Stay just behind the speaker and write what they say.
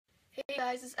Hey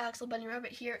guys, it's AxelBunnyRabbit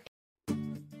here,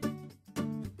 and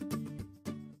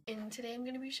today I'm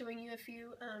going to be showing you a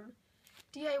few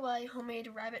DIY homemade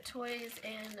rabbit toys,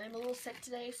 and I'm a little sick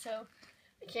today, so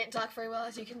I can't talk very well,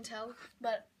 as you can tell,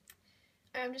 but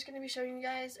I'm just going to be showing you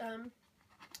guys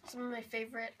some of my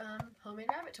favorite homemade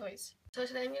rabbit toys. So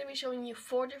today I'm going to be showing you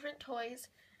 4 different toys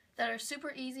that are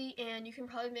super easy and you can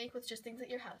probably make with just things at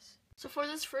your house. So for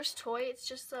this first toy, it's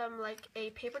just like a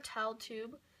paper towel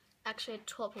tube. Actually a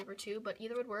toilet paper tube, but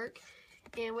either would work.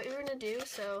 And what you're going to do,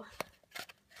 so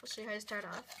I'll show you how to start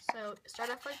off. So start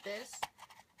off like this,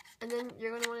 and then you're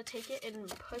going to want to take it and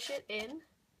push it in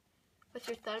with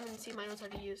your thumb, and see mine knows how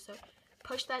to use. So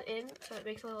push that in so it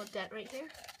makes a little dent right here.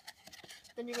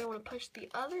 Then you're going to want to push the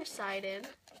other side in,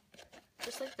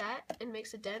 just like that, and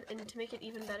makes a dent. And to make it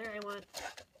even better,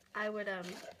 I would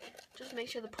just make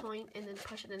sure the point and then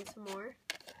push it in some more.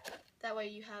 That way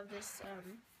you have this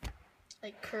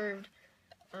like curved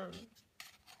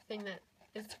thing that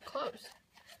is closed.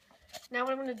 Now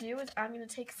what I'm going to do is I'm going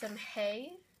to take some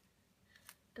hay,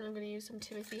 and I'm going to use some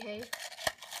Timothy hay,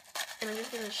 and I'm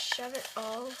just going to shove it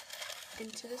all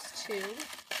into this tube.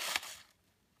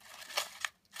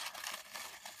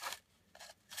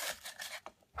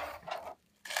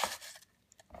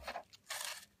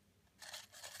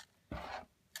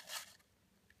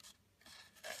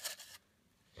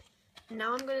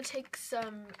 Now I'm going to take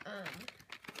some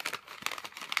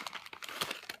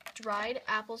dried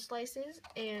apple slices,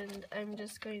 and I'm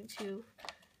just going to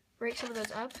break some of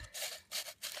those up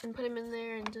and put them in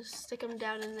there and just stick them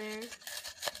down in there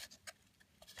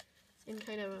and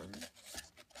kind of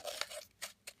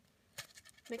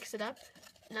mix it up.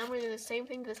 Now I'm going to do the same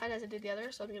thing to the side as I did the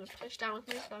other, so I'm going to push down with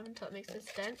my thumb until it makes this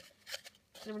dent.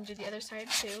 And I'm going to do the other side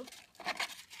too.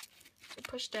 So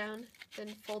push down, then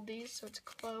fold these so it's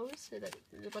closed, so that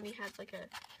the bunny has like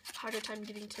a harder time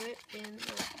getting to it. And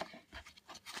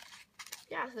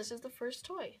yeah, so this is the first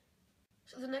toy.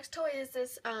 So the next toy is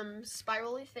this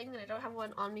spirally thing, and I don't have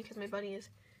one on me because my bunny is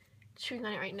chewing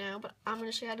on it right now, but I'm going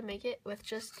to show you how to make it with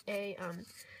just a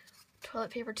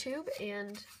toilet paper tube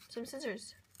and some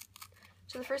scissors.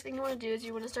 So the first thing you want to do is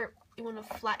you want to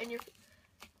flatten your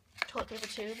toilet paper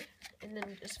tube and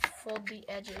then just fold the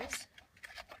edges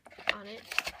on it.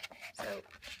 So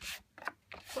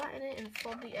flatten it and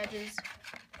fold the edges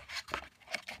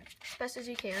as best as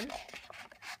you can.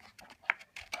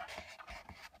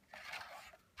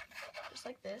 Just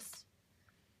like this.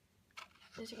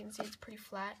 As you can see, it's pretty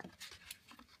flat.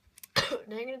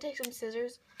 Now you're going to take some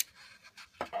scissors,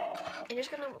 and you're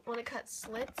just going to want to cut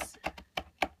slits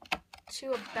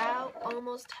to about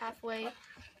almost halfway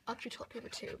up your toilet paper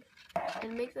tube,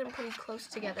 and make them pretty close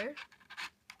together.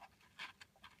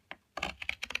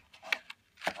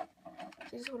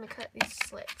 So you just want to cut these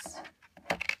slits.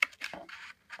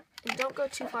 And don't go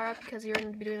too far up because you're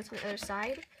going to be doing this on the other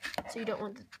side, so you don't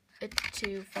want it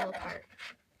to fall apart.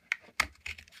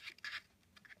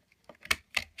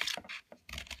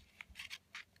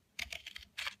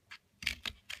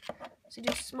 So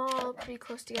do small, pretty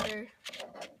close together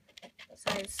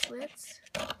size slits,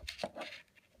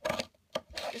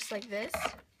 just like this.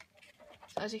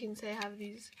 So as you can see, I have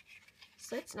these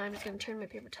slits. Now I'm just going to turn my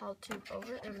paper towel tube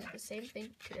over and do the same thing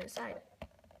to the other side.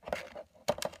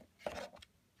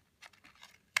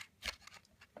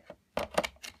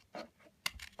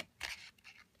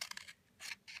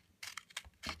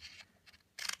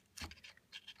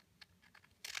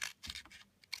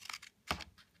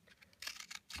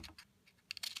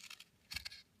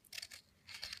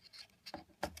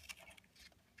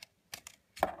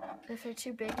 If they're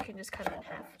too big, you can just cut them in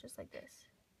half, just like this.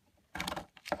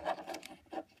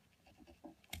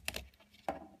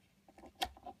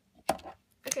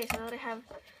 Okay, so now that I have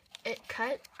it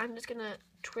cut, I'm just going to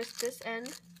twist this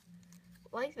end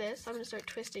like this. I'm going to start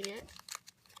twisting it,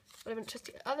 but I'm going to twist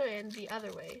the other end the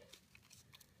other way.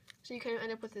 So you kind of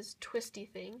end up with this twisty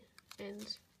thing,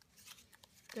 and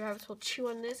the rabbits will chew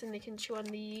on this, and they can chew on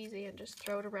these and just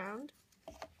throw it around.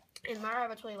 And my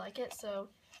rabbits really like it, so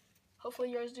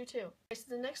hopefully yours do too. Okay, so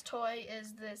the next toy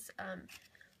is this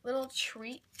little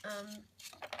treat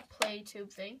play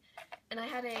tube thing, and I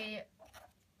had a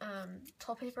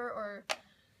toilet paper or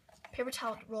paper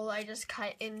towel roll I just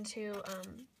cut into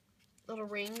little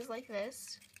rings like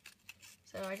this.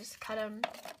 So I just cut them,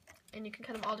 and you can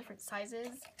cut them all different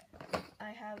sizes.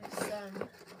 I have some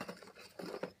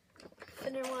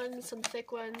thinner ones, some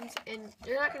thick ones, and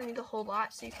you're not going to need a whole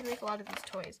lot, so you can make a lot of these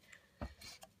toys.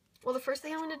 Well, the first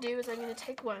thing I'm going to do is I'm going to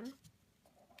take one,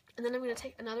 and then I'm going to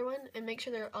take another one and make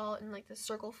sure they're all in like the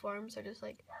circle form, so just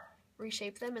like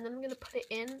reshape them, and then I'm going to put it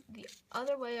in the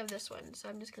other way of this one. So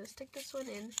I'm just going to stick this one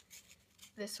in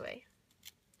this way.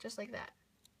 just like that.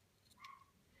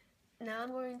 Now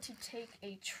I'm going to take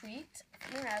a treat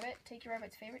from your rabbit. Take your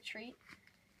rabbit's favorite treat.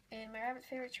 And my rabbit's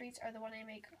favorite treats are the ones I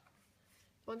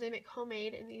make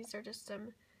homemade, and these are just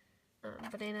some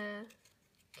banana,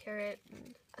 carrot,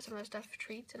 and some other stuff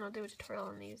treats, and I'll do a tutorial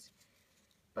on these.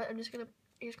 But you're just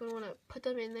gonna want to put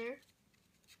them in there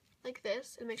like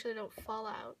this and make sure they don't fall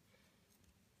out.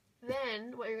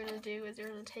 Then what you're gonna do is you're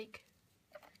gonna take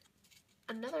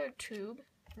another tube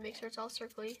and make sure it's all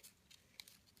circly.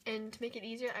 And to make it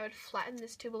easier, I would flatten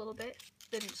this tube a little bit,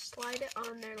 then slide it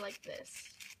on there like this.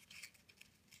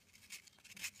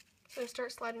 So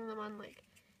start sliding them on like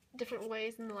different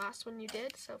ways than the last one you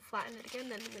did. So flatten it again,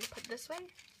 then I'm going to put it this way.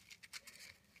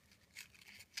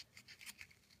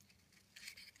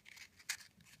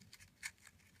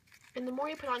 And the more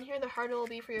you put on here, the harder it will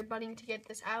be for your bunny to get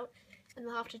this out, and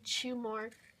they'll have to chew more,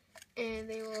 and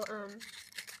they will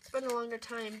spend a longer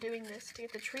time doing this to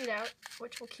get the treat out,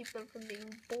 which will keep them from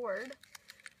being bored,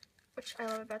 which I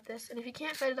love about this. And if you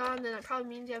can't fit it on, then that probably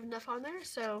means you have enough on there.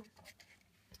 So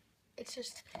it's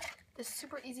just this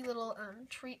super easy little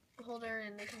treat holder,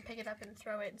 and they can pick it up and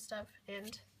throw it and stuff,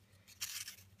 and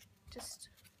just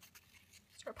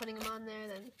start putting them on there.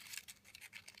 Then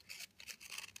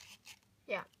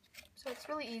yeah, so it's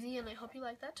really easy, and I hope you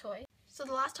like that toy. So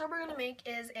the last toy we're gonna make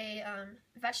is a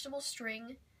vegetable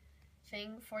string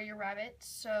thing for your rabbit.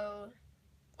 So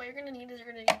what you're gonna need is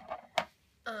you're gonna need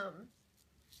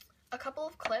a couple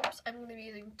of clips. I'm gonna be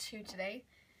using 2 today.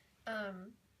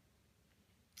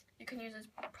 You can use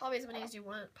probably as many as you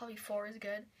want. Probably 4 is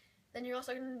good. Then you're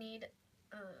also gonna need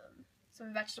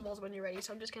some vegetables when you're ready.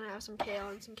 So I'm just gonna have some kale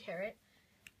and some carrot,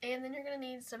 and then you're gonna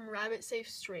need some rabbit safe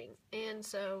string. And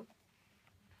so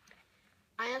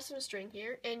I have some string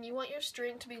here, and you want your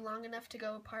string to be long enough to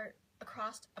go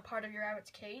across a part of your rabbit's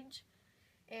cage.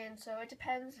 And so it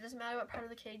depends. It doesn't matter what part of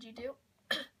the cage you do.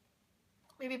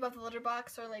 Maybe above the litter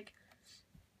box or like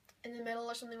in the middle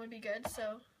or something would be good.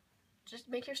 So just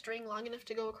make your string long enough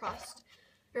to go across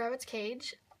your rabbit's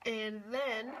cage, and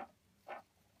then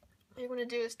what you're going to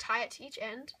do is tie it to each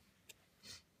end.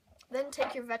 Then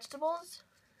take your vegetables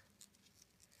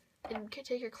and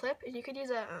take your clip, and you could use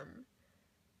a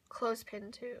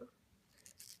clothespin too.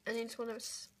 And you just want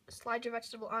to slide your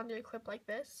vegetable onto your clip like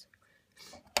this.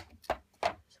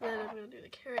 So then I'm going to do the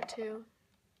carrot too.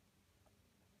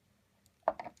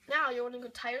 Now you want to go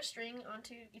tie your string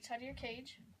onto each side of your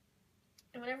cage.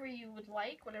 And whenever you would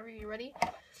like, whenever you're ready,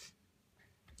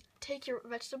 take your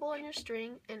vegetable and your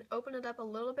string and open it up a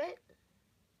little bit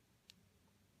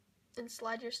and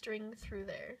slide your string through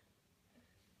there.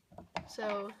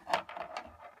 So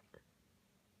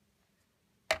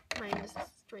my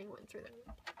string went through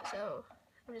there. So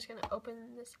I'm just going to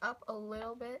open this up a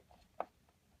little bit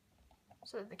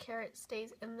so that the carrot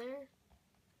stays in there,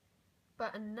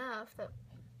 but enough that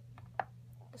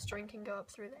the string can go up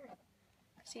through there.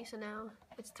 See, so now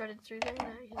it's threaded through there.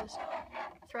 Now you can just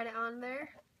thread it on there.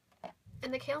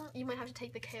 And the kale, you might have to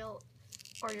take the kale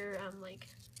or your like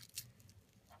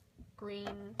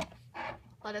green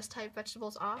lettuce type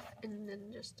vegetables off, and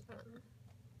then just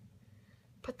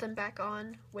put them back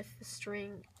on with the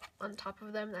string on top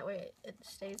of them. That way it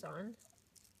stays on.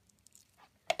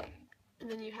 And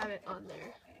then you have it on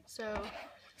there. So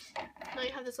now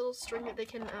you have this little string that they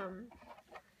can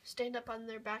stand up on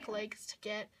their back legs to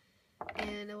get,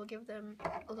 and it will give them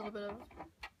a little bit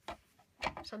of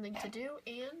something to do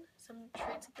and some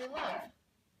treats that they love.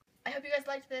 I hope you guys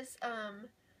liked this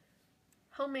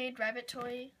homemade rabbit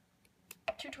toy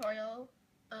tutorial.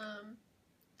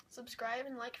 Subscribe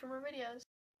and like for more videos.